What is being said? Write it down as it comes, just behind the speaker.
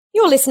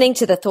You're listening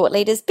to the Thought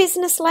Leaders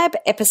Business Lab,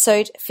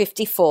 episode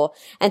 54.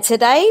 And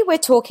today we're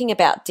talking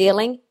about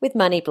dealing with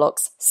money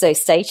blocks. So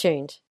stay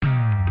tuned.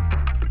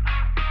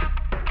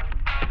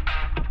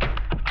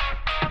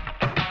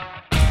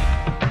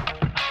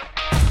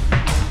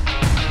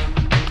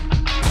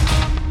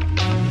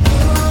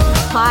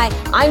 Hi,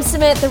 I'm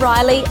Samantha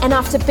Riley, and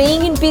after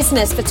being in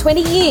business for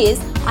 20 years,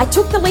 I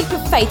took the leap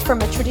of faith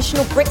from a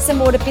traditional bricks and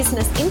mortar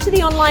business into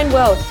the online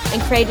world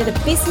and created a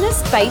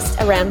business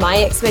based around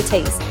my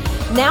expertise.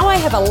 Now I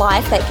have a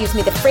life that gives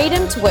me the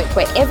freedom to work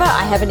wherever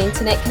I have an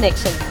internet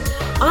connection.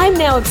 I'm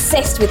now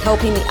obsessed with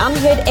helping the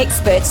unheard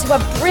experts who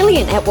are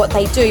brilliant at what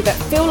they do but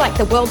feel like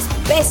the world's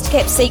best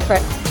kept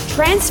secret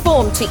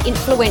transform to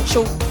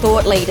influential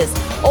thought leaders,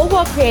 all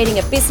while creating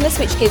a business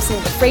which gives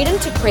them the freedom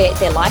to create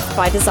their life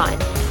by design.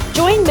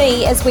 Join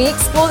me as we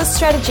explore the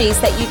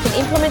strategies that you can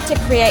implement to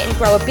create and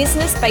grow a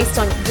business based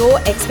on your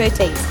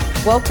expertise.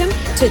 Welcome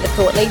to the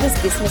Thought Leaders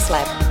Business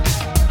Lab.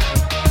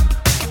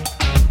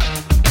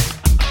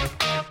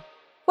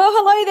 Well,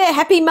 hello there.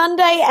 Happy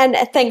Monday, and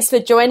thanks for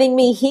joining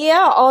me here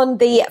on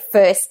the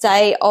first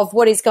day of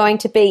what is going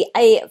to be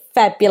a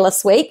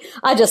fabulous week.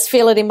 I just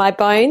feel it in my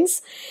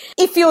bones.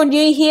 If you're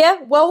new here,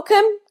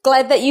 welcome.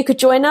 Glad that you could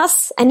join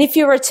us. And if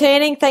you're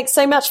returning, thanks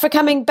so much for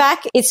coming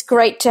back. It's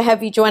great to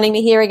have you joining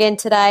me here again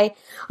today.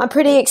 I'm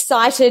pretty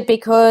excited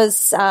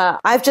because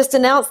I've just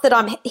announced that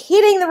I'm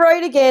hitting the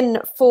road again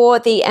for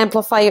the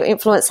Amplify Your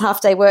Influence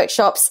half-day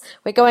workshops.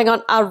 We're going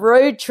on a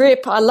road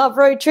trip. I love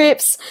road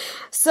trips.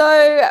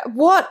 So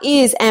what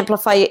is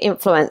Amplify Your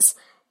Influence?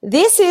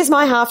 This is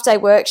my half-day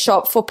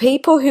workshop for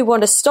people who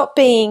want to stop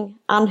being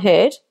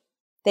unheard.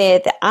 They're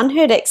the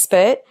unheard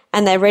expert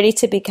and they're ready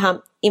to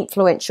become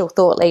influential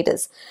thought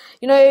leaders.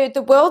 You know,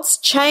 the world's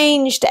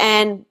changed,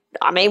 and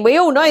I mean, we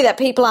all know that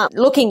people aren't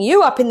looking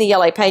you up in the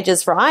yellow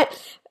pages, right?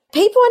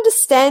 People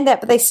understand that,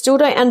 but they still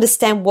don't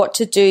understand what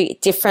to do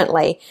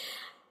differently.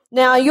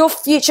 Now, your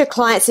future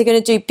clients are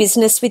going to do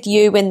business with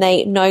you when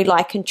they know,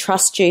 like, and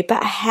trust you.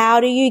 But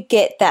how do you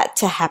get that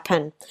to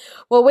happen?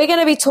 Well, we're going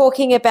to be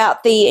talking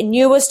about the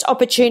newest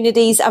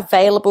opportunities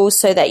available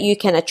so that you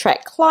can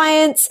attract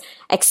clients,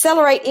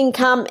 accelerate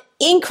income,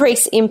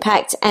 increase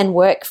impact, and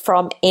work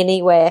from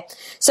anywhere.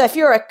 So if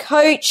you're a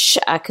coach,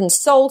 a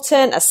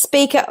consultant, a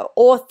speaker,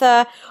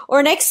 author, or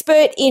an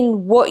expert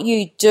in what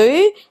you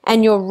do,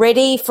 and you're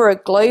ready for a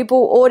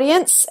global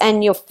audience,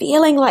 and you're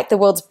feeling like the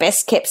world's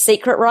best kept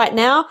secret right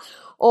now,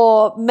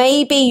 or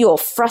maybe you're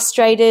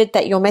frustrated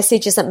that your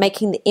message isn't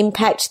making the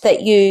impact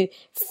that you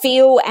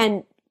feel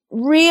and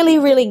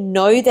really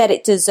know that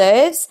it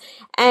deserves,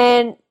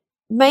 and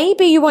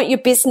maybe you want your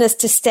business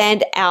to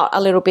stand out a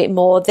little bit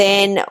more,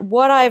 then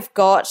what I've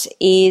got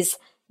is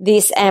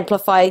this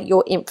Amplify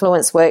Your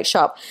Influence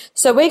workshop.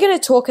 So we're going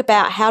to talk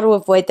about how to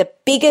avoid the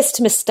biggest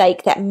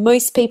mistake that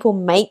most people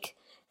make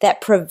that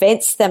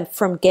prevents them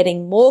from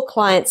getting more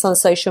clients on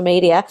social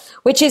media,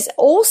 which is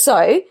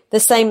also the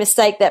same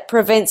mistake that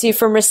prevents you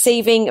from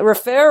receiving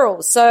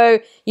referrals.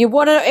 So you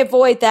want to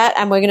avoid that,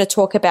 and we're going to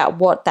talk about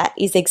what that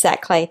is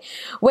exactly.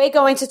 We're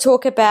going to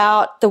talk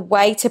about the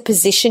way to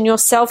position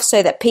yourself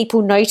so that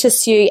people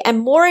notice you, and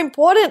more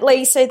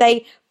importantly, so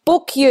they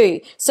book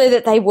you, so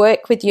that they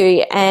work with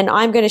you. And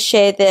I'm going to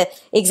share the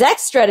exact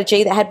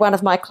strategy that had one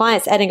of my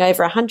clients adding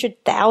over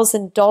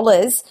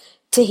 $100,000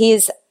 to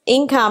his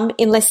income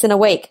in less than a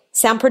week.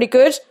 Sound pretty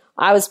good?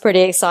 I was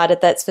pretty excited,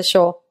 that's for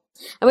sure.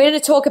 And we're going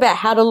to talk about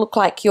how to look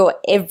like you're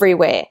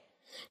everywhere.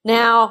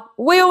 Now,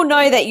 we all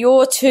know that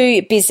you're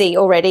too busy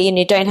already and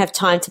you don't have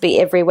time to be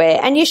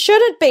everywhere, and you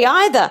shouldn't be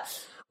either.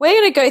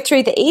 We're going to go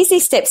through the easy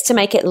steps to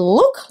make it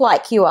look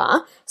like you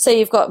are, so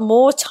you've got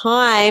more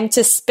time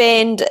to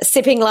spend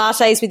sipping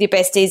lattes with your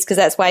besties, because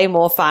that's way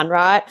more fun,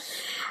 right?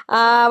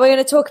 We're going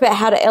to talk about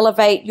how to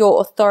elevate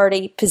your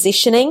authority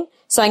positioning.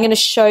 So I'm going to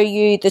show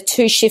you the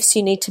 2 shifts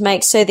you need to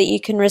make so that you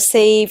can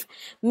receive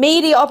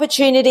media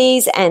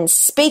opportunities and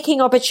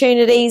speaking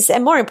opportunities,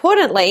 and more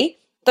importantly,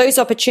 those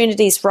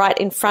opportunities right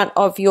in front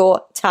of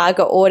your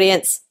target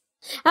audience.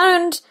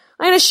 And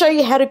I'm going to show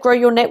you how to grow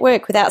your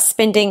network without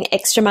spending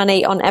extra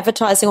money on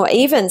advertising, or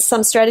even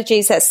some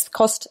strategies that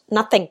cost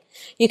nothing.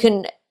 You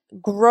can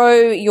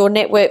grow your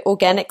network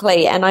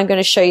organically, and I'm going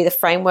to show you the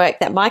framework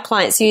that my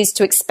clients use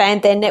to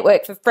expand their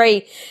network for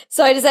free.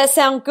 So does that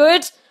sound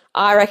good?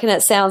 I reckon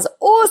it sounds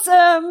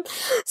awesome.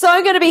 So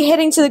I'm going to be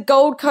heading to the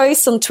Gold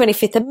Coast on the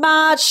 25th of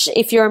March.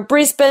 If you're in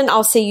Brisbane,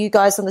 I'll see you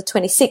guys on the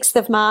 26th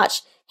of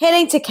March.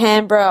 Heading to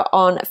Canberra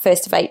on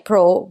 1st of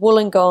April,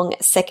 Wollongong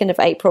 2nd of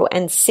April,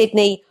 and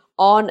Sydney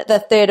on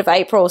the 3rd of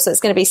April. So it's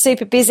going to be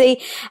super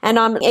busy, and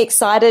I'm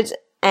excited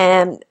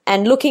and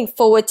looking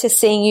forward to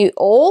seeing you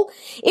all.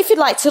 If you'd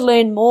like to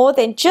learn more,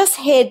 then just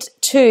head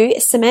to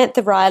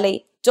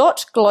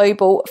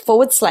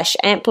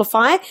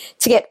samanthariley.global/amplify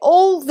to get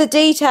all the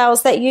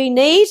details that you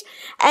need.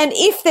 And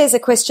if there's a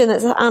question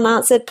that's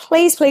unanswered,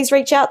 please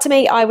reach out to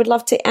me. I would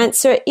love to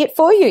answer it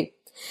for you.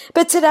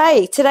 But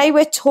today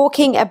we're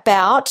talking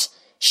about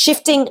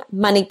shifting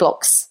money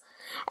blocks.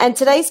 And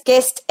today's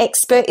guest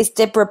expert is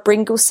Deberah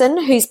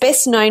Bringelson, who's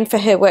best known for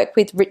her work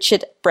with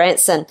Richard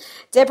Branson.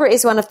 Deberah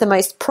is one of the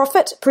most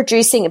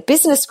profit-producing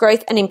business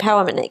growth and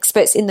empowerment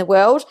experts in the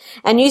world,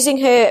 and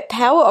using her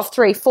Power of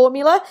Three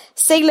formula,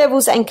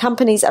 C-levels and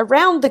companies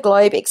around the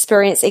globe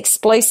experience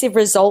explosive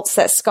results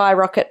that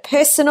skyrocket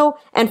personal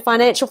and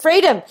financial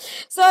freedom.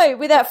 So,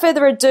 without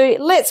further ado,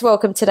 let's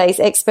welcome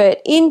today's expert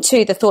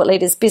into the Thought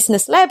Leaders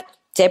Business Lab,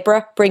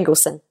 Deberah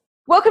Bringelson.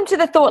 Welcome to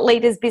the Thought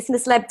Leaders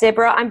Business Lab,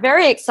 Deberah. I'm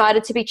very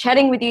excited to be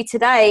chatting with you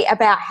today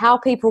about how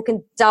people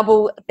can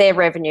double their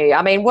revenue.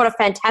 I mean, what a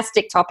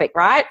fantastic topic,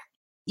 right?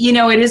 You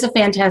know, it is a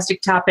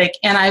fantastic topic,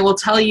 and I will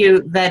tell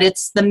you that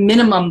it's the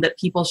minimum that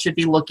people should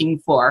be looking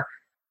for.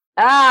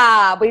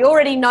 We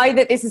already know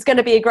that this is going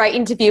to be a great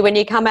interview when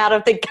you come out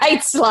of the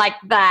gates like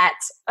that.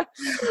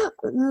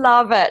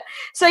 Love it.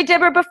 So,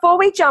 Deberah, before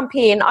we jump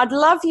in, I'd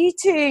love you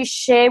to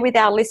share with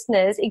our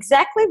listeners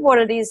exactly what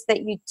it is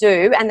that you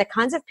do and the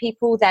kinds of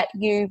people that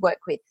you work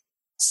with.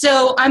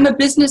 So I'm a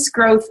business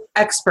growth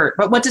expert,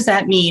 but what does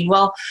that mean?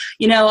 Well,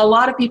 you know, a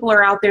lot of people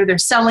are out there, they're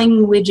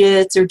selling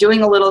widgets or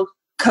doing a little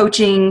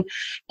coaching,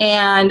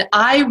 and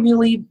I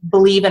really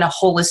believe in a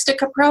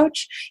holistic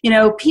approach. You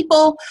know,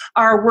 people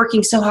are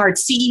working so hard,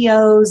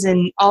 CEOs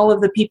and all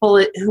of the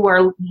people who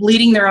are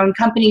leading their own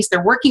companies,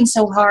 they're working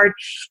so hard,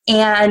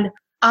 and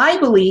I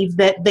believe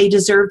that they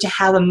deserve to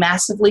have a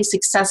massively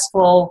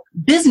successful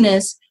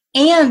business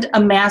and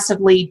a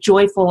massively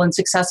joyful and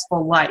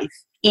successful life.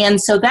 And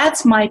so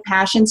that's my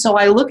passion. So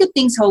I look at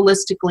things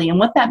holistically, and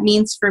what that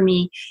means for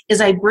me is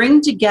I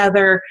bring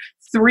together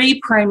three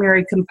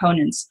primary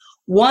components.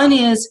 One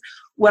is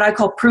what I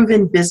call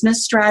proven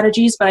business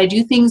strategies, but I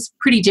do things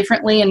pretty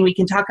differently, and we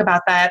can talk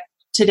about that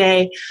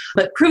today.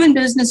 But proven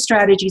business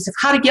strategies of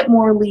how to get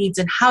more leads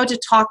and how to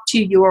talk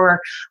to your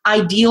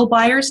ideal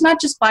buyers,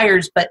 not just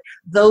buyers, but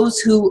those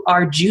who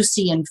are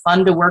juicy and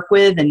fun to work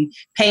with and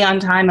pay on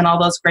time and all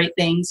those great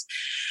things.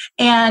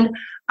 And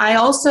I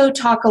also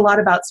talk a lot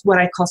about what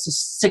I call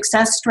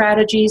success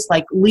strategies,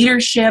 like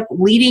leadership,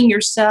 leading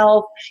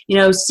yourself. You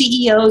know,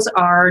 CEOs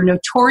are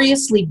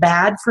notoriously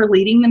bad for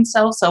leading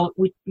themselves, so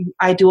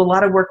I do a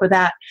lot of work with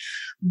that.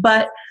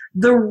 But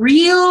the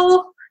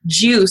real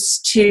juice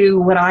to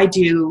what I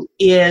do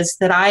is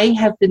that I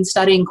have been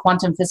studying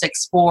quantum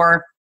physics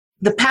for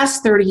the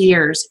past 30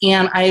 years,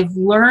 and I've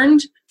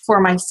learned for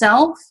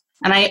myself,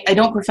 and I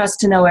don't profess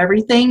to know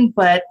everything,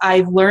 but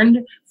I've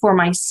learned for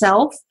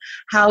myself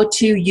how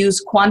to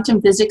use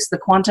quantum physics, the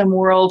quantum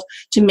world,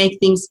 to make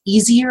things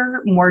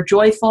easier, more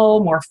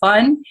joyful, more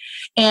fun.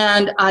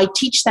 And I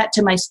teach that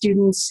to my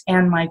students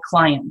and my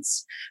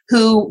clients,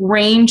 who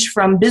range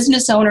from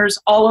business owners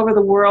all over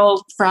the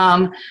world,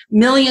 from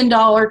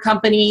million-dollar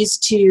companies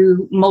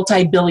to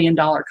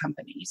multi-billion-dollar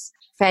companies.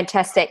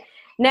 Fantastic.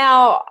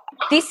 Now,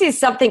 this is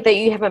something that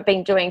you haven't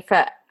been doing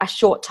for a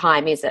short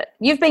time, is it?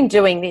 You've been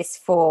doing this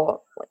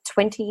for,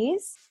 20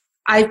 years?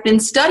 I've been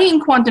studying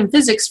quantum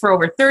physics for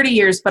over 30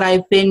 years, but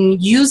I've been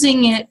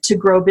using it to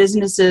grow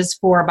businesses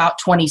for about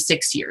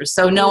 26 years.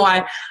 So no,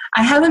 I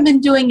haven't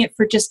been doing it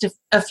for just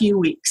a few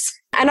weeks.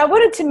 And I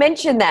wanted to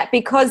mention that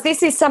because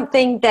this is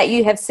something that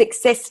you have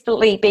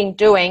successfully been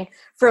doing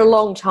for a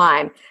long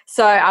time.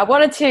 So I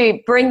wanted to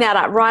bring that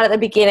up right at the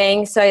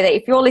beginning so that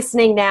if you're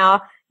listening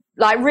now,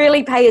 like,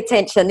 really pay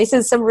attention. This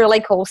is some really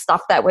cool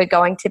stuff that we're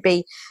going to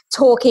be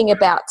talking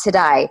about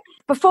today.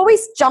 Before we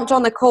jumped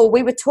on the call,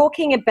 we were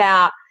talking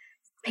about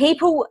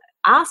people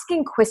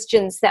asking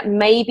questions that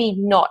maybe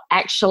not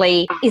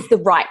actually is the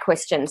right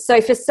question. So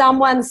for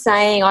someone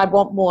saying, I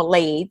want more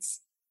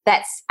leads,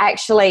 that's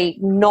actually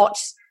not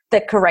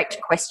the correct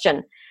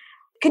question.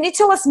 Can you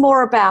tell us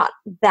more about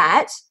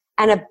that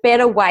and a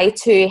better way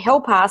to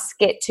help us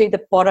get to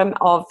the bottom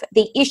of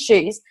the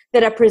issues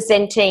that are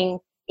presenting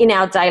in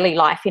our daily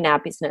life, in our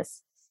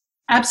business?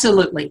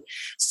 Absolutely.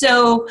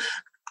 So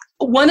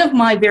one of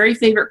my very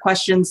favorite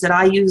questions that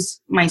I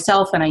use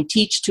myself and I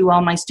teach to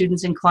all my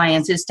students and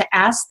clients is to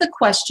ask the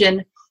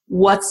question,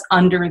 what's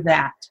under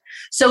that?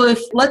 So if,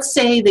 let's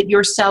say that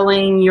you're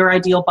selling, your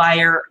ideal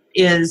buyer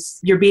is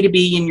your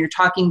B2B and you're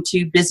talking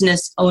to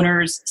business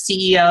owners,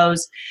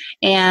 CEOs,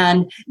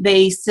 and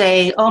they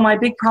say, oh, my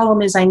big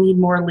problem is I need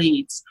more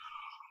leads.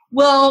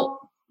 Well,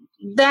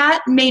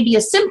 that may be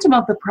a symptom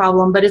of the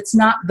problem, but it's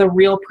not the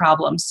real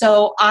problem.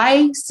 So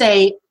I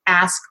say,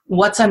 ask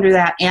what's under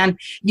that. And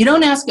you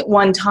don't ask it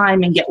one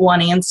time and get one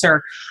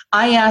answer.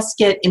 I ask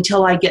it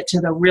until I get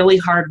to the really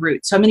hard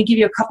root. So I'm going to give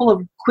you a couple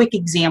of quick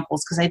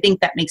examples because I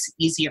think that makes it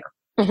easier.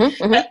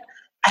 I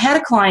had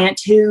a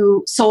client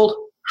who sold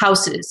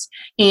houses,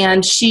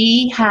 and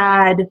she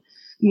had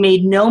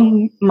made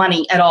no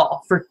money at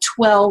all for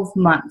 12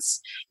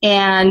 months.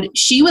 And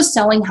she was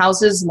selling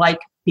houses like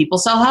people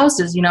sell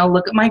houses, you know,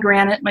 look at my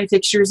granite, my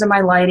fixtures, and my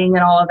lighting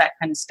and all of that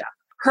kind of stuff.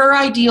 Her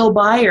ideal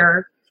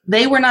buyer,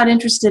 they were not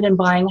interested in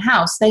buying a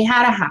house. They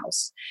had a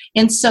house.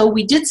 And so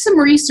we did some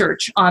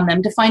research on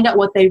them to find out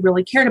what they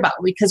really cared about,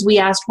 because we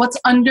asked what's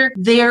under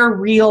their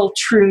real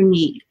true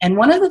need. And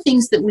one of the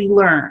things that we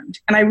learned,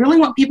 and I really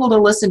want people to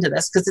listen to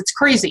this because it's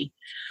crazy.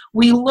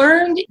 we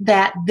learned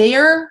that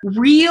their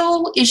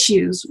real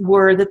issues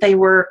were that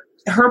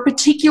her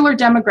particular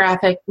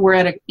demographic were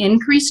at an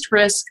increased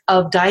risk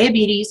of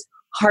diabetes,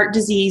 heart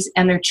disease,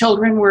 and their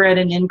children were at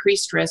an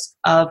increased risk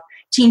of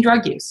teen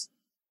drug use.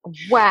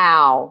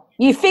 Wow.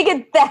 You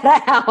figured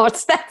that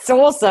out. That's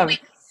awesome.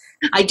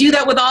 I do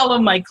that with all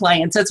of my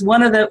clients. That's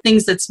one of the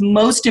things that's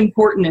most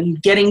important in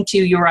getting to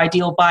your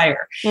ideal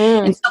buyer.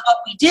 And so what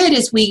we did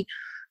is we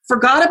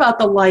forgot about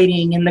the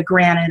lighting and the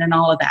granite and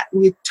all of that.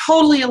 We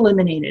totally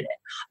eliminated it.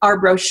 Our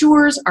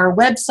brochures, our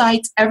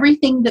websites,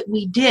 everything that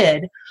we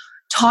did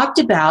talked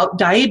about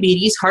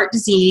diabetes, heart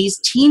disease,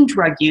 teen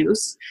drug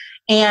use,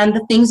 and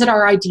the things that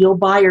our ideal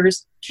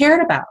buyers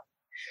cared about.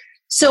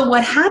 So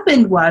what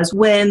happened was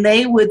when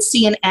they would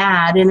see an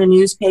ad in a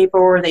newspaper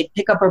or they'd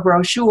pick up a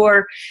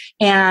brochure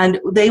and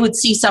they would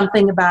see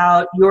something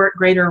about you're at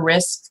greater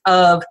risk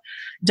of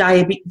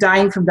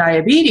dying from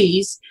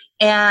diabetes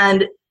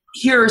and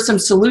here are some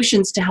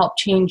solutions to help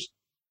change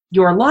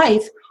your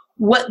life,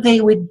 what they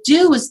would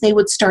do is they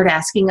would start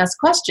asking us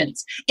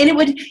questions. And it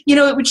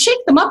would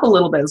shake them up a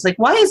little bit. It's like,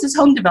 why is this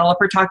home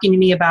developer talking to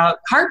me about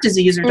heart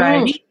disease or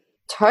diabetes?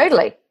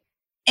 Totally.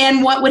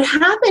 And what would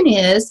happen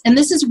is, and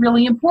this is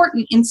really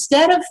important,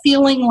 instead of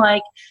feeling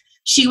like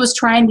she was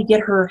trying to get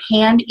her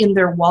hand in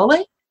their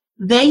wallet,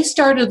 they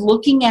started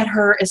looking at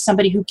her as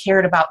somebody who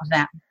cared about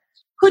them.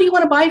 Who do you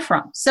want to buy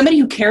from? Somebody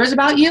who cares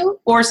about you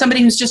or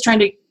somebody who's just trying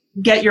to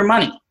get your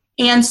money?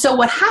 And so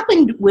what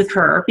happened with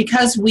her,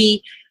 because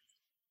we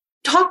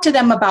talked to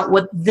them about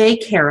what they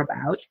care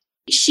about,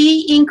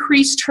 she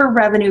increased her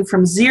revenue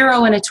from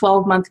zero in a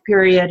 12-month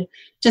period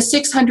to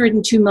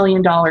 $602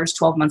 million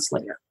 12 months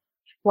later.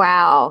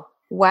 Wow.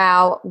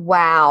 Wow.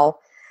 Wow.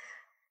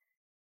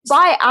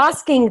 By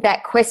asking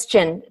that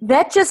question,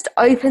 that just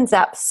opens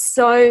up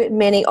so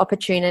many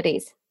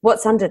opportunities.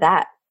 What's under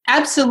that?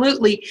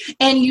 Absolutely.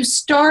 And you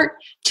start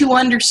to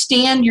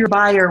understand your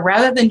buyer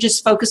rather than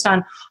just focused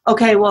on,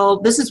 okay, well,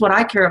 this is what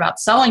I care about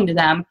selling to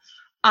them.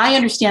 I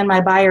understand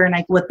my buyer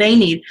and what they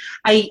need.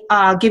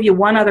 I'll give you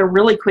one other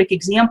really quick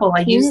example.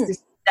 I used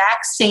this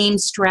exact same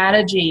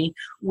strategy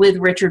with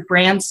Richard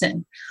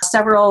Branson.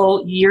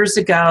 Several years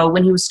ago,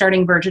 when he was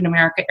starting Virgin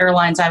America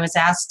Airlines, I was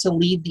asked to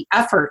lead the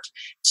effort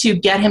to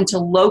get him to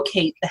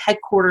locate the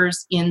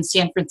headquarters in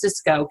San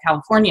Francisco,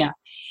 California.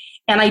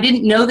 And I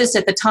didn't know this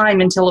at the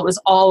time until it was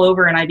all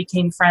over and I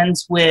became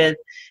friends with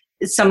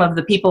some of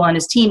the people on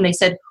his team. They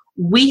said,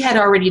 we had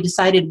already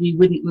decided we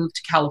wouldn't move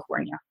to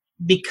California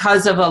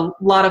because of a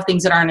lot of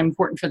things that aren't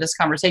important for this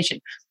conversation.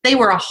 They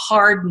were a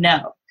hard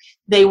no.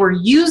 They were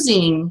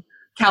using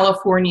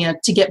California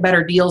to get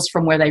better deals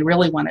from where they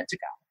really wanted to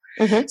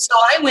go. Mm-hmm. So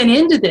I went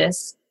into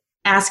this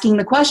asking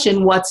the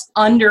question, what's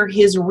under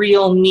his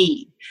real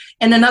need?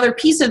 And another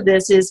piece of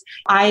this is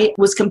I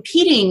was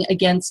competing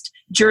against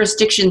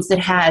jurisdictions that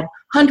had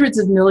hundreds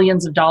of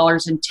millions of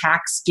dollars in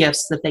tax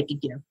gifts that they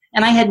could give.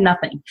 And I had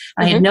nothing.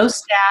 I had no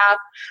staff.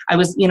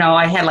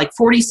 I had like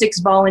 46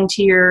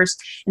 volunteers.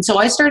 And so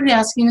I started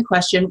asking the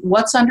question,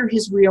 what's under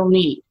his real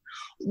need?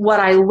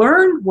 What I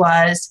learned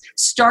was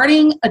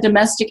starting a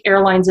domestic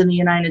airlines in the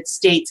United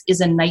States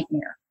is a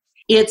nightmare.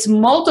 It's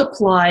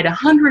multiplied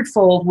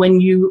 100-fold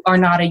when you are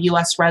not a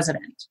U.S.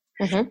 resident,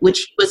 which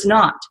he was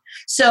not.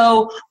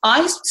 So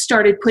I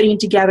started putting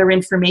together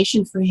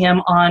information for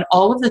him on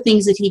all of the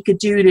things that he could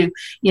do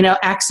to,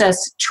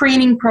 access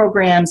training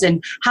programs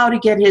and how to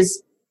get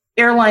his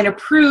airline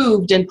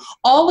approved and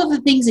all of the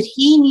things that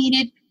he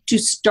needed to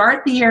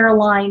start the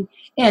airline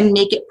and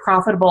make it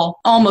profitable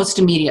almost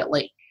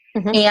immediately.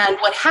 And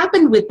what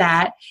happened with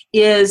that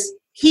is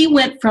he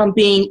went from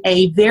being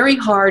a very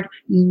hard,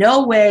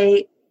 no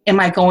way am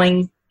I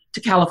going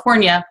to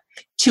California,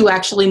 to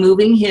actually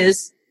moving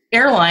his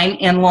airline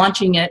and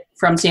launching it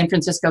from San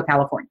Francisco,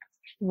 California.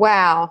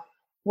 Wow.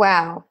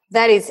 Wow.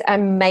 That is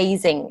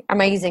amazing.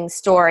 Amazing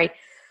story.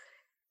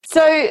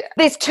 So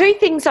there's two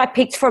things I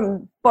picked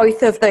from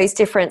both of those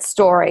different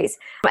stories.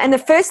 And the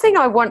first thing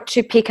I want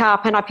to pick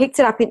up, and I picked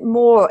it up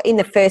more in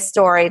the first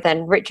story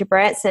than Richard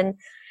Branson,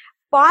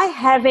 by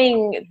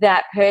having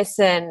that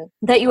person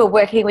that you were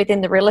working with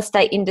in the real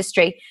estate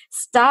industry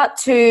start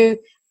to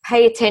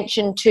pay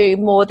attention to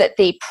more that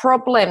the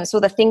problems or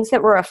the things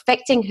that were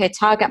affecting her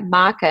target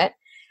market,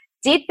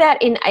 did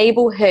that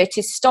enable her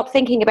to stop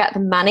thinking about the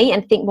money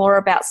and think more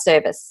about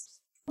service?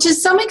 To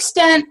some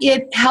extent,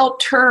 it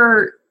helped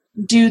her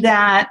do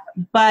that,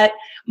 but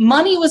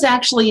money was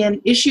actually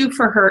an issue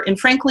for her. And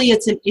frankly,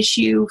 it's an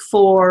issue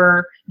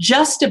for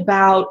just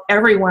about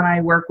everyone I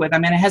work with. I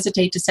mean, I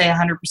hesitate to say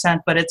 100%,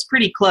 but it's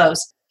pretty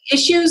close.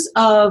 Issues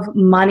of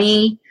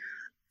money,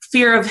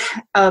 fear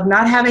of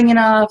not having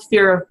enough,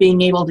 fear of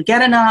being able to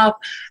get enough,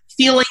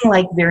 feeling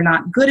like they're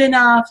not good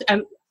enough.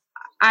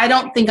 I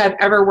don't think I've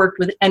ever worked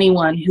with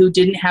anyone who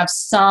didn't have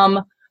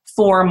some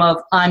form of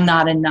I'm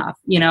not enough,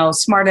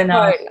 smart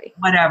enough,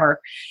 whatever.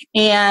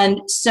 And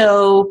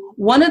so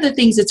one of the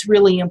things that's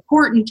really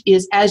important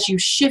is as you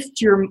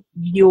shift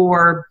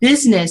your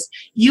business,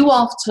 you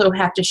also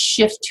have to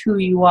shift who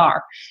you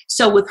are.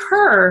 So with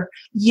her,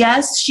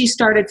 yes, she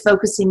started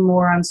focusing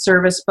more on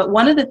service, but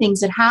one of the things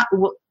that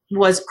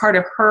was part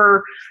of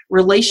her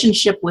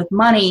relationship with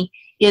money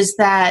is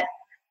that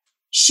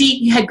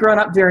she had grown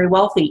up very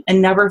wealthy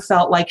and never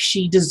felt like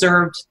she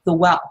deserved the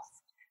wealth.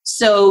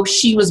 So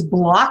she was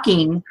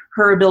blocking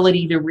her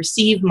ability to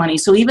receive money.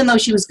 So even though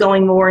she was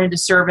going more into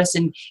service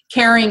and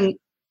caring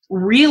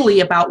really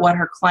about what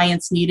her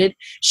clients needed,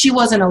 she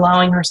wasn't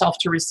allowing herself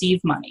to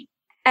receive money.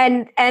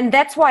 And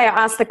that's why I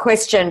asked the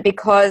question,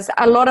 because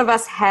a lot of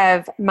us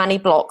have money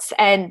blocks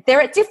and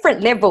they're at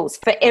different levels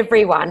for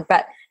everyone,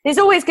 but there's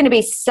always going to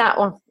be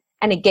some.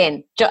 And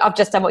again, I've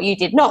just done what you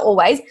did. Not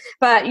always,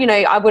 but,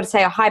 I would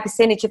say a high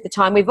percentage of the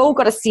time, we've all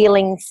got a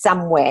ceiling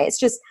somewhere. It's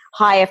just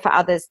higher for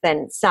others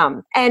than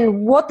some.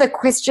 And what the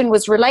question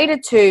was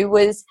related to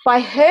was,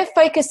 by her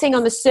focusing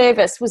on the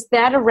service, was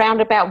that a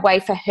roundabout way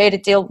for her to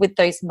deal with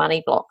those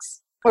money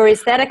blocks? Or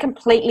is that a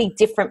completely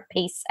different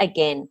piece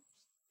again?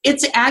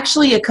 It's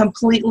actually a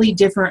completely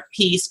different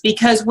piece,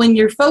 because when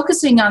you're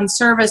focusing on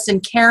service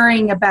and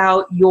caring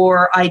about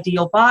your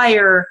ideal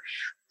buyer,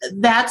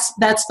 that's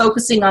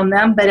focusing on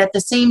them. But at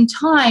the same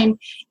time,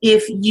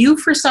 if you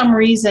for some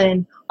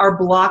reason are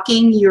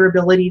blocking your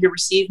ability to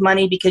receive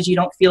money because you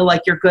don't feel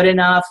like you're good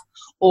enough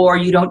or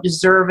you don't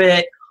deserve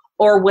it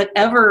or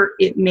whatever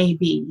it may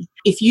be,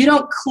 if you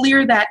don't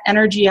clear that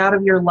energy out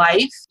of your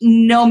life,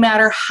 no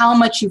matter how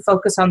much you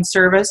focus on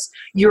service,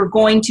 you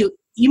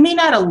may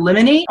not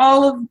eliminate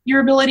all of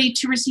your ability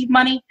to receive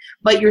money,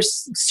 but you're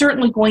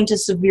certainly going to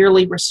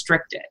severely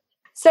restrict it.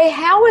 So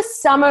how are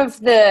some of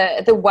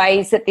the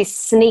ways that these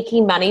sneaky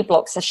money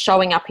blocks are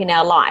showing up in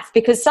our life?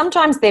 Because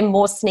sometimes they're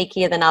more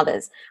sneakier than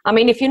others. I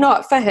mean, if you're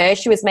not, for her,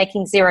 she was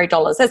making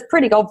 $0. That's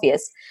pretty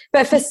obvious.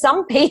 But for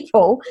some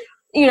people,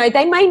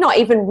 they may not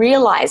even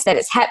realize that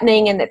it's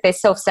happening and that they're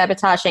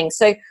self-sabotaging.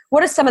 So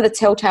what are some of the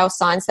telltale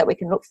signs that we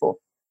can look for?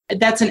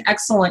 That's an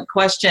excellent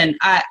question.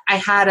 I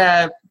had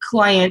a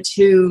client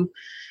who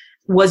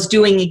was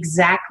doing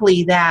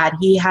exactly that.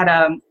 He had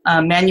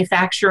a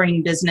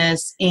manufacturing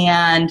business,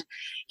 and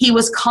he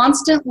was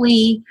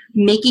constantly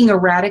making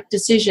erratic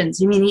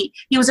decisions. I mean,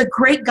 he was a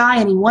great guy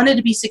and he wanted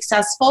to be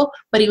successful,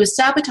 but he was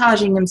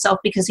sabotaging himself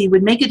because he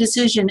would make a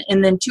decision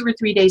and then 2 or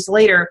 3 days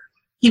later,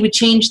 he would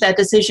change that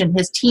decision.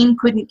 His team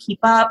couldn't keep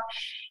up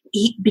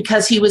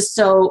because he was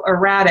so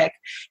erratic.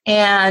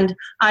 And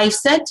I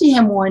said to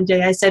him one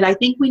day, I said, I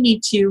think we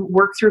need to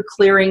work through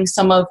clearing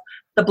some of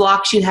the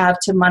blocks you have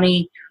to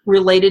money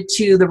related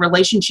to the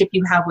relationship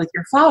you have with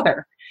your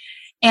father.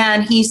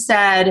 And he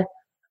said,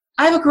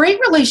 I have a great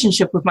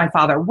relationship with my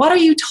father. What are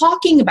you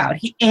talking about?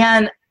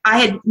 And I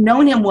had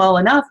known him well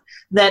enough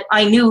that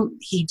I knew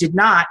he did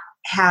not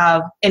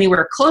have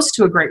anywhere close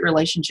to a great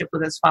relationship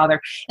with his father.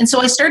 And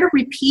so I started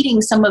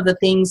repeating some of the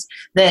things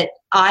that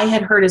I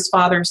had heard his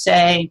father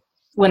say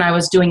when I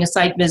was doing a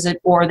site visit,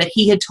 or that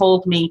he had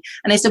told me.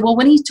 And I said, well,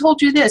 when he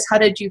told you this, how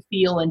did you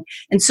feel?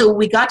 And so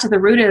we got to the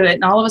root of it,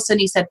 and all of a sudden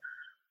he said,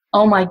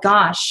 oh my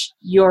gosh,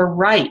 you're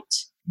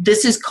right.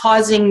 This is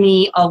causing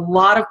me a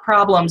lot of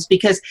problems,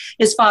 because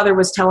his father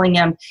was telling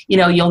him,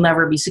 you'll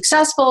never be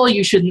successful.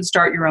 You shouldn't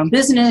start your own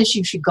business.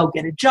 You should go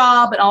get a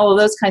job and all of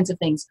those kinds of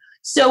things.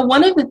 So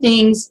one of the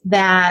things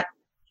that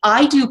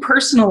I do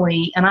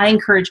personally, and I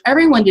encourage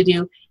everyone to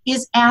do,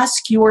 is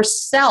ask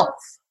yourself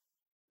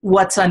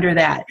what's under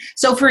that.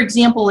 So for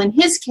example, in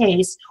his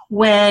case,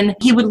 when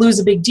he would lose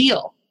a big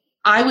deal,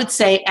 I would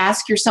say,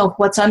 ask yourself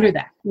what's under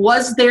that.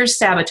 Was there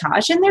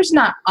sabotage? And there's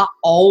not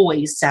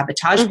always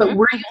sabotage, but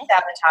were you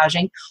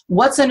sabotaging?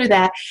 What's under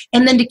that?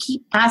 And then to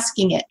keep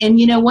asking it. And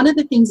one of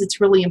the things that's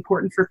really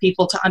important for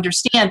people to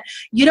understand,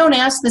 you don't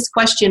ask this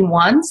question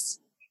once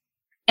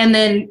and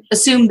then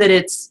assume that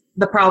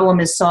the problem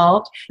is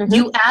solved.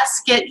 You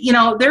ask it,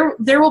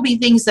 there will be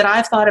things that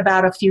I've thought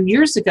about a few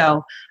years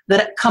ago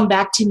that come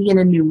back to me in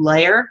a new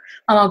layer.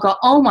 And I'll go,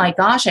 oh my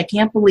gosh, I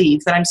can't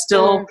believe that I'm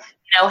still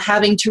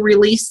having to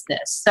release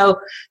this.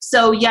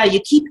 So yeah, you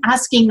keep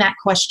asking that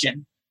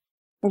question.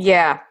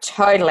 Yeah,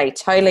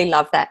 totally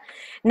love that.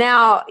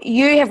 Now,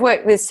 you have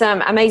worked with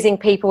some amazing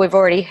people. We've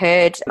already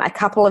heard a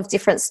couple of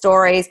different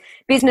stories,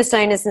 business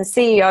owners and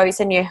CEOs,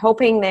 and you're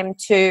helping them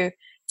to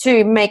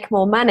make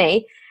more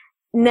money.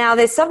 Now,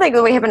 there's something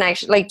that we haven't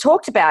actually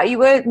talked about. You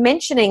were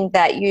mentioning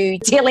that you're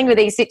dealing with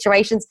these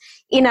situations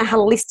in a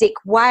holistic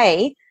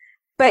way,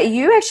 but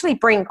you actually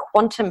bring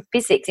quantum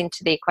physics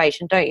into the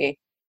equation, don't you?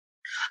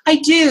 I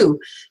do.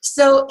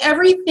 So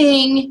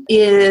everything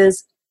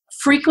is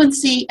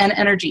frequency and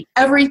energy.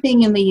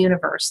 Everything in the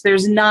universe.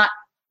 There's not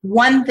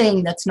one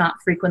thing that's not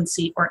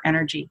frequency or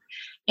energy.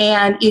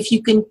 And if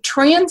you can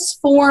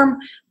transform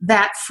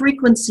that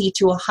frequency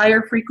to a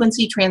higher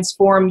frequency,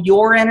 transform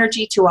your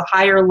energy to a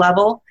higher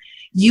level,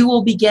 you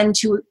will begin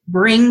to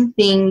bring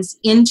things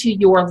into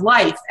your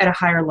life at a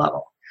higher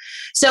level.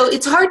 So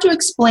it's hard to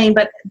explain,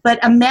 but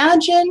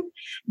imagine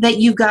that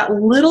you've got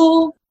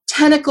little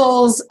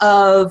tentacles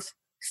of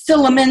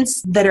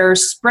filaments that are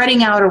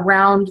spreading out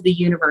around the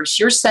universe.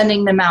 You're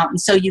sending them out. And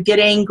so you get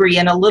angry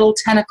and a little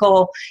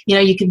tentacle,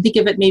 you can think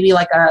of it maybe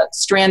like a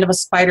strand of a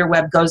spider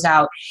web goes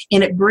out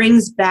and it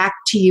brings back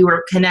to you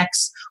or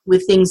connects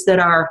with things that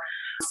are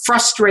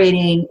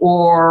frustrating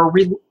or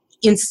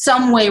in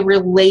some way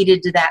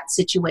related to that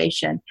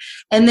situation.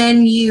 And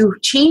then you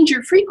change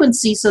your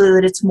frequency so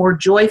that it's more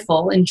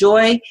joyful, and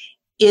joy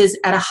is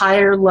at a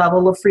higher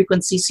level of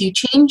frequency. So you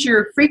change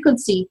your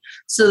frequency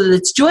so that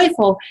it's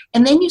joyful,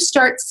 and then you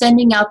start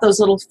sending out those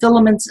little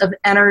filaments of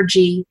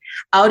energy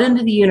out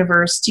into the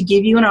universe to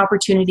give you an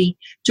opportunity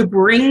to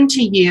bring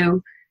to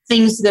you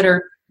things that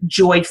are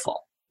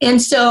joyful.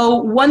 And so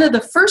one of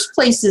the first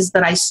places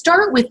that I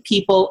start with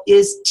people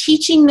is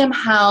teaching them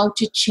how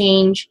to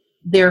change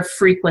their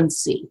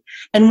frequency.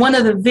 And one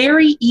of the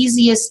very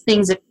easiest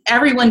things that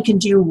everyone can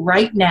do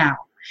right now,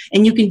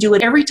 and you can do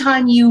it every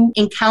time you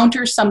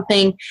encounter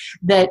something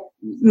that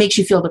makes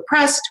you feel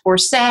depressed or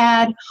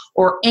sad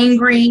or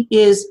angry,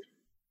 is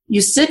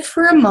you sit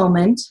for a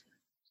moment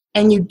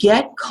and you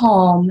get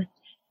calm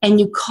and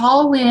you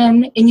call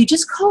in, and you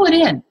just call it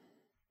in.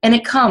 And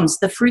it comes,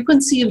 the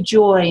frequency of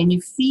joy, and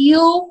you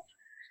feel,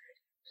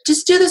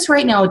 just do this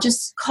right now.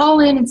 Just call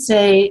in and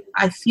say,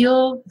 I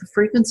feel the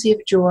frequency of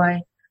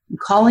joy. I'm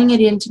calling it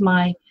into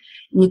and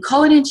you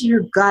call it into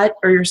your gut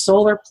or your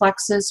solar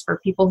plexus for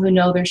people who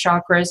know their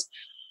chakras,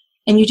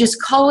 and you just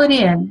call it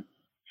in.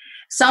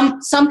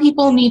 Some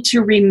people need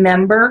to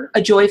remember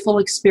a joyful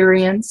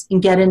experience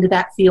and get into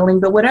that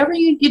feeling, but whatever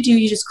you do,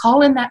 you just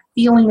call in that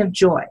feeling of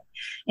joy.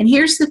 And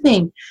here's the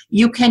thing,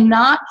 you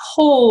cannot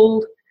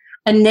hold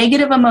a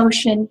negative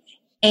emotion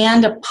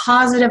and a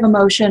positive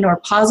emotion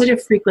or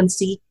positive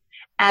frequency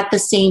at the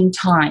same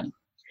time.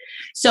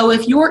 So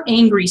if you're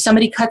angry,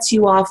 somebody cuts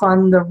you off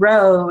on the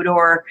road,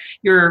 or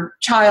your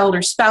child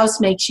or spouse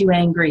makes you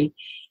angry,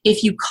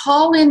 if you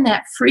call in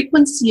that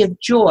frequency of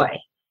joy,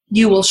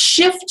 you will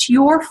shift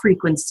your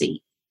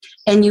frequency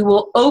and you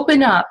will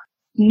open up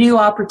new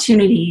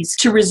opportunities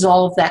to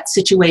resolve that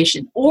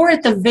situation, or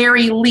at the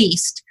very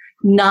least,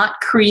 not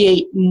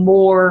create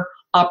more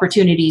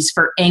opportunities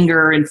for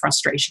anger and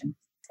frustration.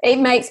 It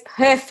makes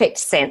perfect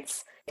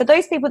sense. For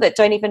those people that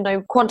don't even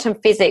know quantum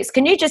physics,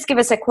 can you just give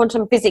us a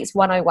quantum physics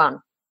 101?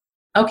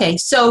 Okay,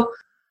 so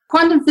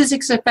quantum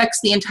physics affects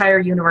the entire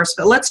universe,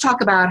 but let's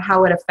talk about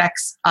how it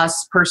affects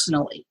us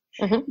personally.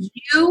 Mm-hmm.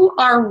 You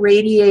are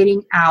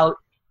radiating out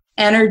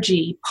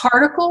energy,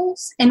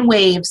 particles and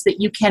waves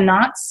that you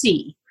cannot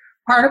see.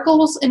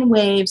 Particles and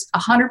waves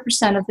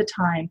 100% of the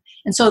time.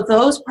 And so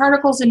those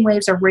particles and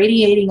waves are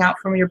radiating out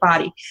from your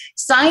body.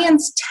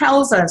 Science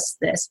tells us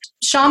this.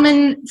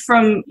 Shaman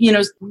from,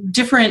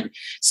 different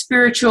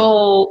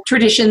spiritual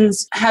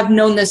traditions have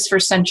known this for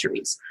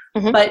centuries.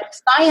 Mm-hmm. But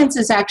science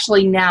is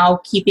actually now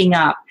keeping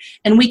up.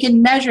 And we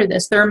can measure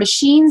this. There are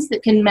machines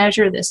that can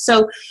measure this.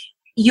 So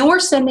you're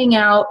sending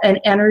out an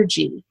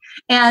energy.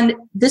 And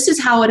this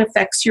is how it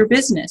affects your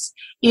business.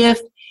 If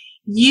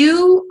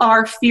you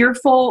are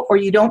fearful, or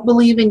you don't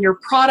believe in your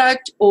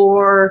product,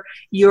 or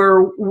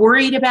you're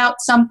worried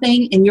about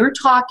something, and you're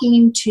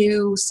talking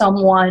to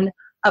someone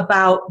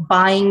about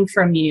buying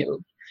from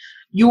you,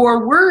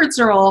 your words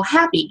are all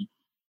happy,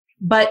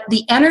 but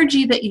the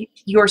energy that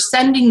you're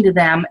sending to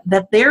them,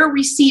 that they're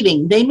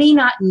receiving, they may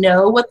not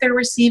know what they're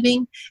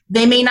receiving.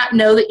 They may not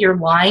know that you're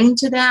lying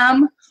to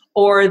them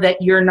or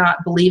that you're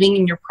not believing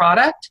in your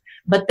product,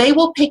 but they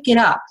will pick it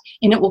up,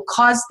 and it will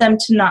cause them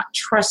to not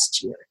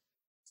trust you.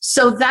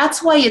 So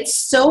that's why it's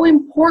so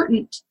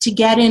important to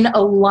get in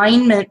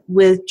alignment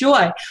with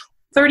joy.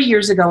 30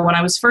 years ago, when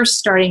I was first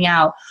starting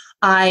out,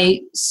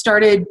 I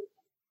started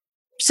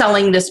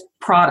selling this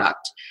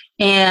product,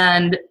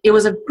 and it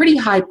was a pretty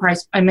high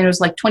price. I mean, it was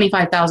like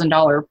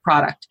 $25,000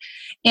 product.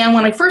 And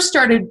when I first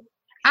started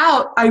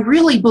out, I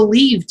really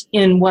believed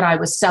in what I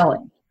was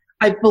selling.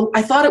 I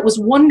thought it was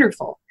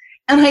wonderful,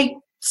 and I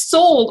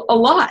sold a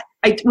lot.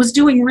 I was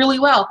doing really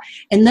well.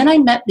 And then I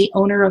met the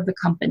owner of the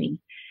company,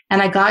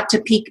 and I got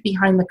to peek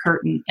behind the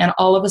curtain, and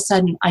all of a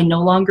sudden, I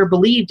no longer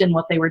believed in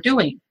what they were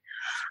doing.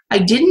 I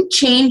didn't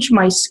change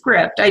my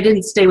script. I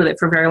didn't stay with it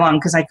for very long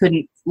because I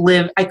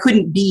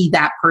couldn't be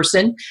that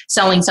person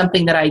selling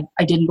something that I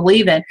didn't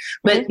believe in.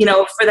 But,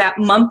 for that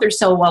month or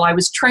so while I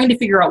was trying to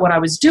figure out what I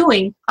was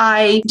doing,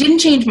 I didn't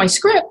change my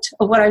script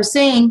of what I was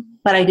saying,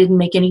 but I didn't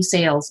make any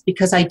sales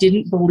because I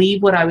didn't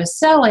believe what I was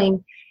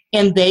selling,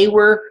 and they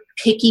were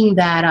picking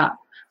that up.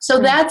 So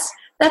that's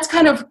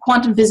kind of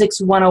quantum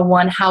physics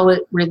 101, how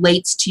it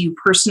relates to you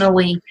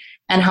personally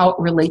and how it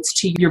relates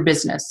to your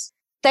business.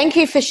 Thank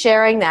you for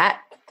sharing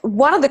that.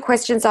 One of the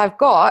questions I've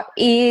got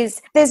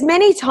is, there's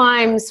many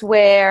times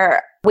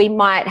where we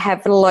might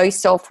have low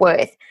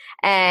self-worth.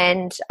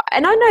 And I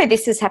know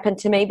this has happened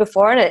to me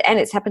before, and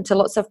it's happened to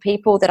lots of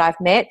people that I've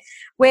met,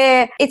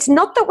 where it's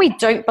not that we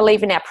don't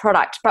believe in our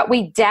product, but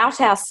we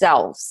doubt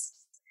ourselves.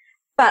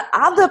 But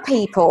other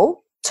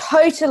people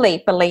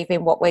totally believe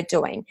in what we're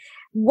doing.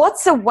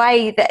 What's a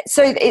way that,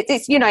 so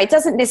it's, it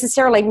doesn't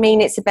necessarily mean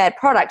it's a bad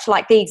product,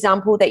 like the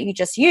example that you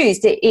just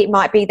used. It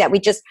might be that we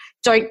just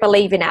don't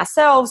believe in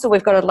ourselves, or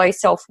we've got a low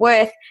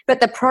self-worth, but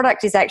the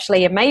product is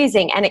actually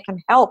amazing and it can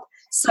help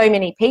so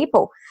many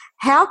people.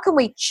 How can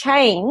we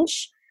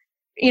change,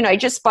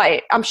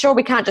 I'm sure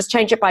we can't just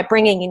change it by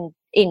bringing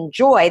in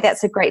joy.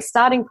 That's a great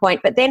starting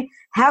point. But then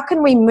how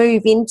can we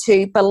move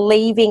into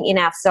believing in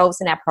ourselves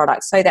and our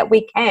products so that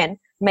we can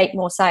make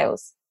more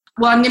sales?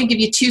 Well, I'm going to give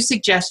you 2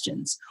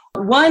 suggestions.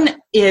 One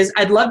is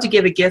I'd love to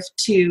give a gift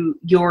to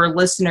your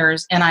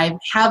listeners, and I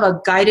have a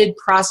guided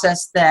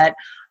process that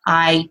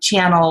I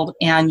channeled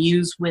and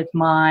use with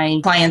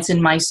my clients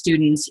and my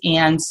students.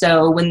 And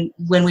so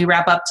when we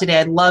wrap up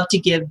today, I'd love to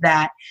give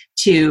that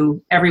to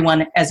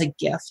everyone as a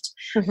gift.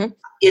 Mm-hmm.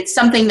 It's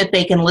something that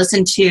they can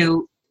listen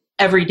to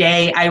every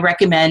day. I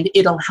recommend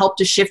it'll help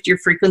to shift your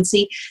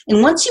frequency.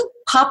 And once you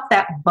pop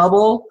that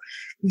bubble,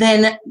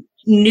 then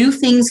new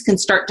things can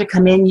start to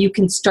come in. You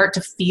can start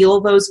to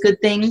feel those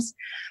good things.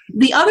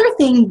 The other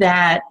thing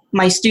that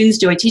my students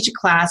do, I teach a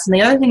class, and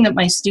the other thing that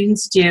my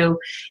students do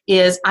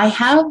is I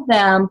have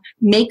them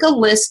make a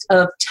list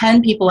of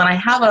 10 people, and I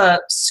have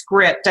a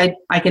script.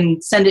 I can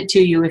send it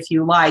to you if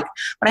you like,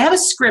 but I have a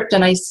script,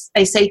 and I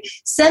say,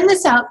 send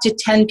this out to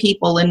 10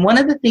 people. And one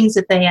of the things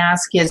that they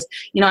ask is,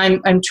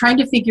 I'm trying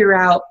to figure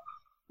out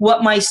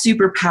what my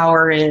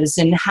superpower is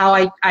and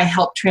how I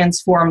help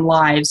transform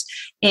lives.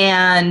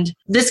 And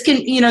this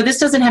can, this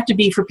doesn't have to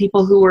be for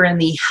people who are in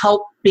the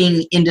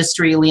helping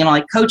industry,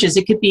 like coaches.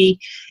 It could be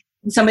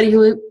somebody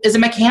who is a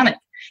mechanic.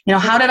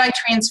 How did I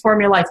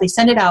transform your life? They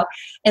send it out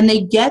and they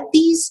get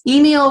these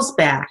emails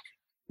back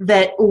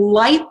that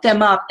light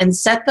them up and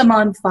set them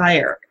on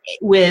fire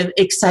with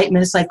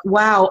excitement. It's like,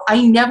 wow,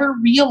 I never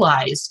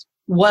realized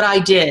what I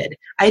did.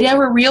 I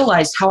never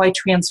realized how I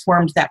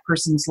transformed that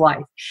person's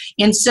life.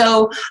 And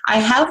so I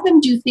have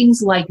them do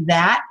things like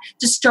that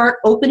to start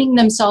opening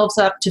themselves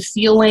up to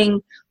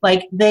feeling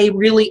like they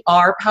really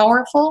are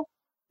powerful,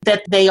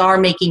 that they are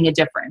making a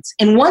difference.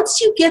 And once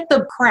you get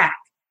the crack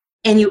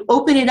and you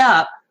open it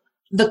up,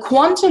 the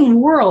quantum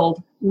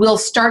world will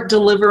start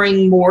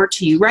delivering more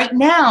to you. Right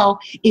now,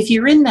 if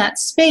you're in that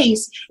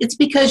space, it's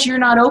because you're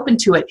not open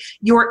to it.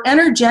 You've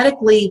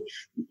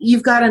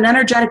got an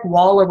energetic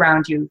wall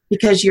around you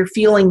because you're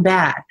feeling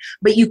bad.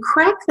 But you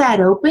crack that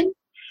open,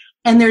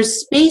 and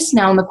there's space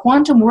now, and the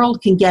quantum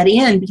world can get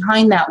in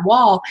behind that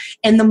wall.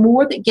 And the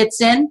more that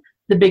gets in,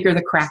 the bigger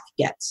the crack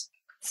gets.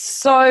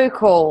 So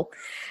cool.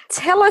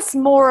 Tell us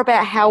more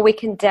about how we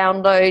can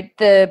download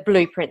the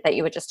blueprint that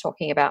you were just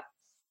talking about.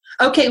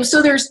 Okay,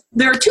 so there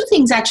are 2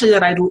 things actually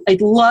that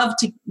I'd love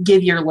to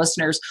give your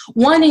listeners.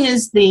 One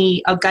is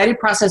the guided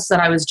process that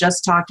I was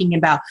just talking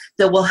about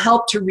that will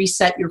help to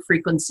reset your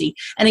frequency.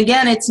 And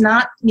again, it's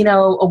not,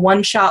 a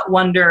one-shot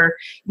wonder.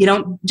 You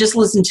don't just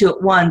listen to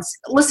it once.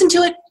 Listen to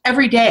it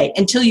every day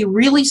until you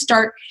really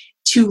start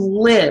to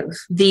live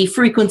the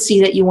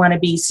frequency that you want to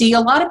be. See,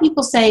 a lot of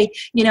people say,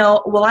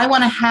 well, I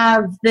want to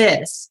have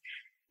this,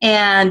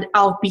 and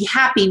I'll be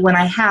happy when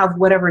I have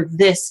whatever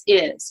this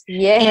is.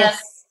 Yes. And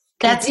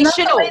that's not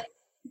the way.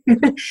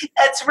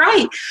 That's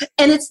right.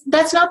 And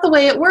that's not the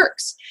way it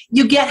works.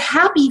 You get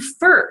happy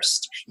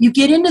first. You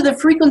get into the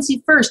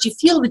frequency first. You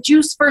feel the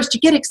juice first.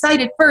 You get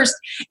excited first.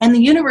 And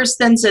the universe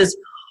then says,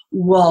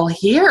 well,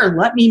 here,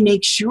 let me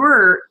make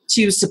sure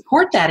to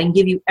support that and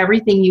give you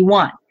everything you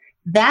want.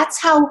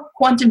 That's how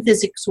quantum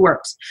physics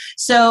works.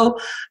 So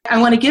I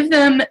want to give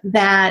them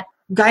that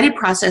guided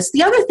process.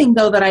 The other thing,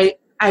 though, that I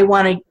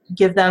want to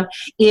give them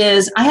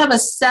is I have a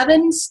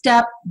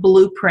 7-step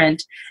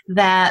blueprint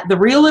that the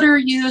realtor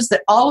used,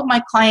 that all of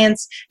my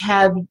clients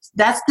have.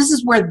 This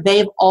is where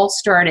they've all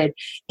started.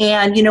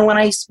 And when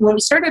we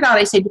started out,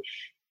 I said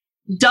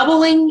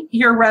doubling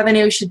your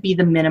revenue should be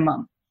the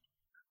minimum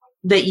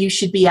that you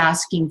should be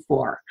asking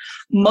for.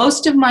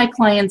 Most of my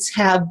clients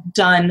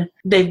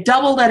they've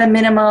doubled at a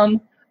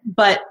minimum,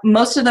 but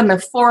most of them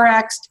have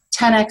 4x'd,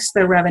 10x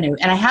their revenue.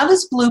 And I have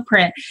this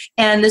blueprint,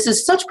 and this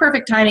is such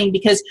perfect timing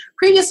because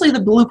previously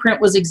the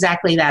blueprint was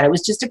exactly that. It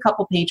was just a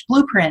couple-page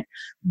blueprint.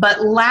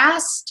 But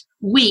last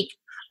week,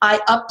 I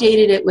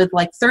updated it with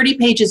like 30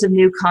 pages of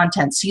new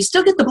content. So you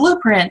still get the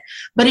blueprint,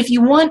 but if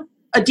you want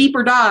a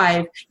deeper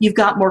dive, you've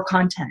got more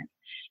content.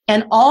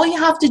 And all you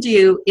have to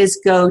do is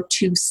go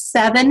to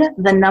 7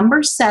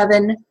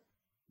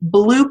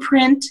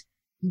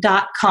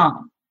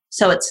 blueprint.com.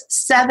 So it's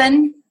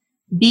 7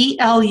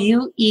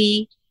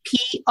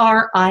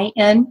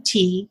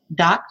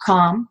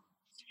 BLUEPRINT.com.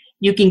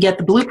 You can get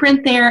the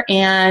blueprint there,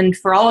 and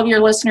for all of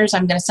your listeners,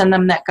 I'm going to send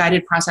them that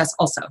guided process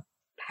also.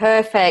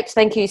 Perfect.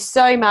 Thank you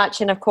so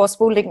much. And of course,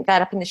 we'll link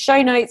that up in the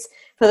show notes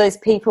for those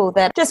people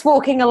that are just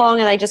walking along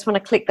and they just want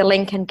to click the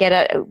link and get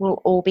it. It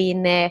will all be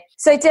in there.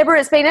 So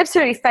Deborah, it's been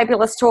absolutely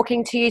fabulous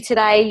talking to you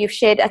today. You've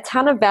shared a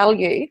ton of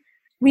value.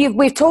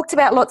 We've talked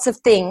about lots of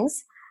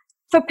things.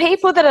 For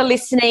people that are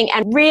listening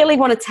and really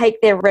want to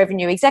take their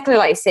revenue, exactly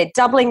like you said,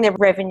 doubling their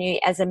revenue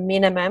as a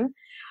minimum,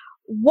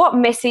 what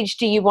message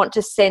do you want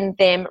to send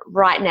them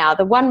right now?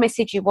 The one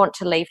message you want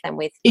to leave them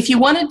with? If you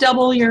want to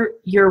double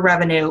your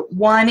revenue,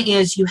 one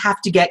is you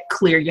have to get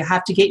clear. You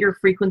have to get your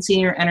frequency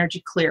and your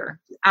energy clear.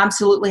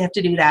 Absolutely have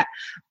to do that.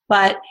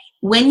 But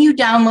when you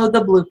download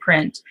the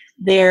blueprint,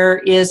 there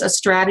is a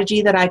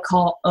strategy that I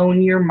call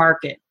Own Your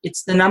Market.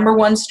 It's the number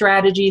one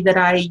strategy that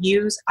I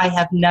use.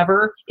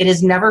 it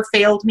has never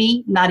failed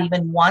me, not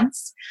even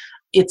once.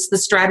 It's the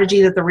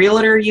strategy that the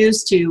realtor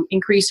used to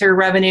increase her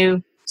revenue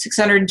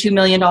 $602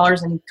 million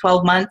in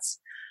 12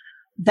 months.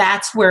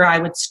 That's where I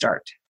would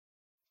start.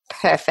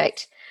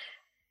 Perfect.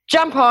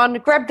 Jump on,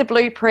 grab the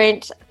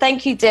blueprint.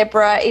 Thank you,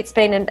 Deborah. It's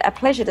been a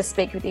pleasure to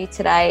speak with you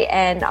today,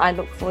 and I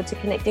look forward to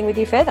connecting with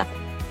you further.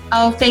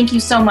 Oh, thank you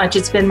so much.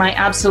 It's been my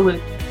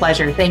absolute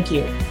pleasure. Thank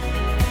you.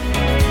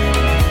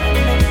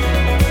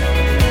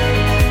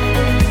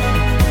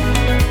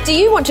 Do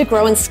you want to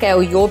grow and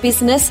scale your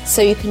business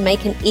so you can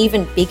make an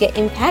even bigger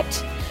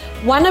impact?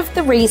 One of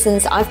the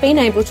reasons I've been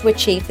able to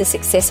achieve the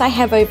success I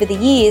have over the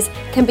years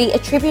can be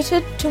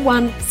attributed to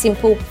one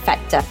simple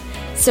factor: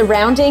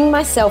 surrounding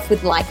myself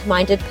with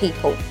like-minded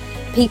people.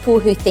 People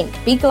who think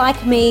big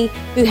like me,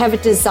 who have a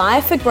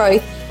desire for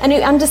growth, and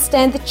who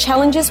understand the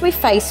challenges we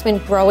face when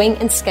growing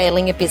and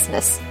scaling a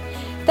business.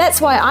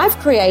 That's why I've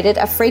created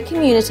a free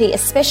community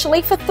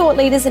especially for thought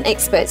leaders and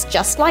experts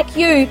just like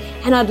you,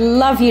 and I'd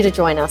love you to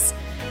join us.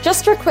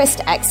 Just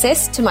request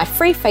access to my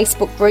free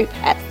Facebook group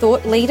at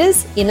Thought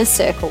Leaders Inner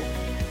Circle.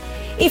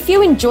 If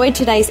you enjoyed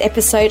today's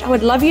episode, I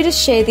would love you to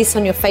share this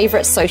on your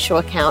favourite social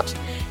account.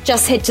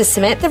 Just head to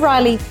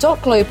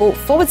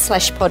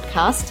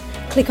samanthariley.global/podcast,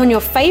 click on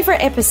your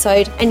favourite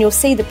episode, and you'll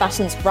see the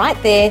buttons right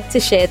there to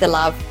share the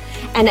love.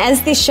 And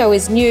as this show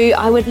is new,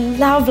 I would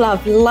love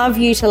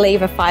you to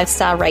leave a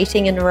 5-star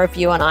rating and a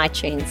review on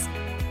iTunes.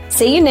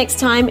 See you next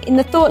time in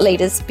the Thought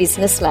Leaders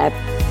Business Lab.